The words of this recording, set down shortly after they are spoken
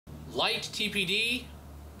LightTPD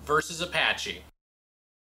versus Apache.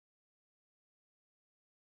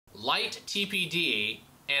 LightTPD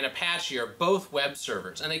and Apache are both web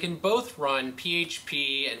servers, and they can both run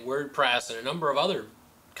PHP and WordPress and a number of other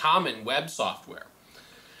common web software.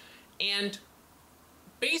 And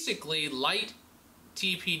basically,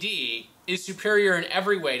 LightTPD is superior in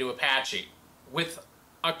every way to Apache, with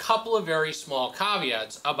a couple of very small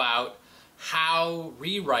caveats about how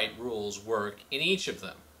rewrite rules work in each of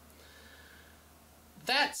them.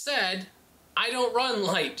 That said, I don't run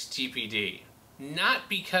LightTPD, not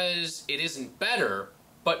because it isn't better,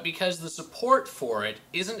 but because the support for it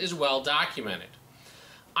isn't as well documented.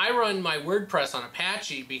 I run my WordPress on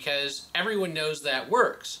Apache because everyone knows that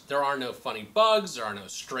works. There are no funny bugs, there are no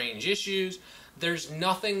strange issues, there's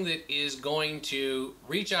nothing that is going to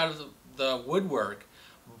reach out of the woodwork,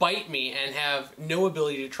 bite me, and have no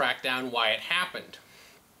ability to track down why it happened.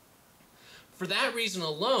 For that reason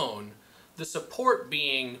alone, the support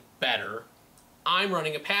being better, I'm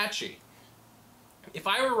running Apache. If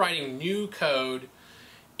I were writing new code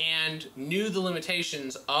and knew the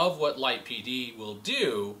limitations of what LightTPD will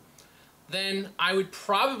do, then I would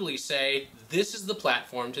probably say this is the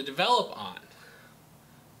platform to develop on.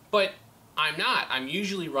 But I'm not. I'm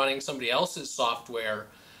usually running somebody else's software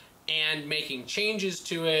and making changes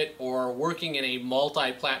to it, or working in a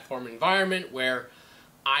multi-platform environment where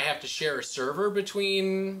I have to share a server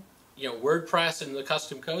between WordPress and the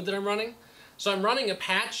custom code that I'm running. So I'm running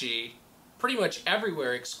Apache pretty much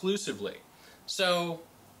everywhere exclusively. So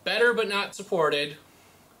better but not supported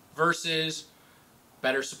versus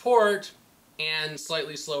better support and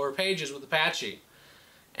slightly slower pages with Apache.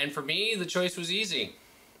 And for me, the choice was easy.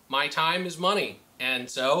 My time is money, and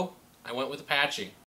so I went with Apache.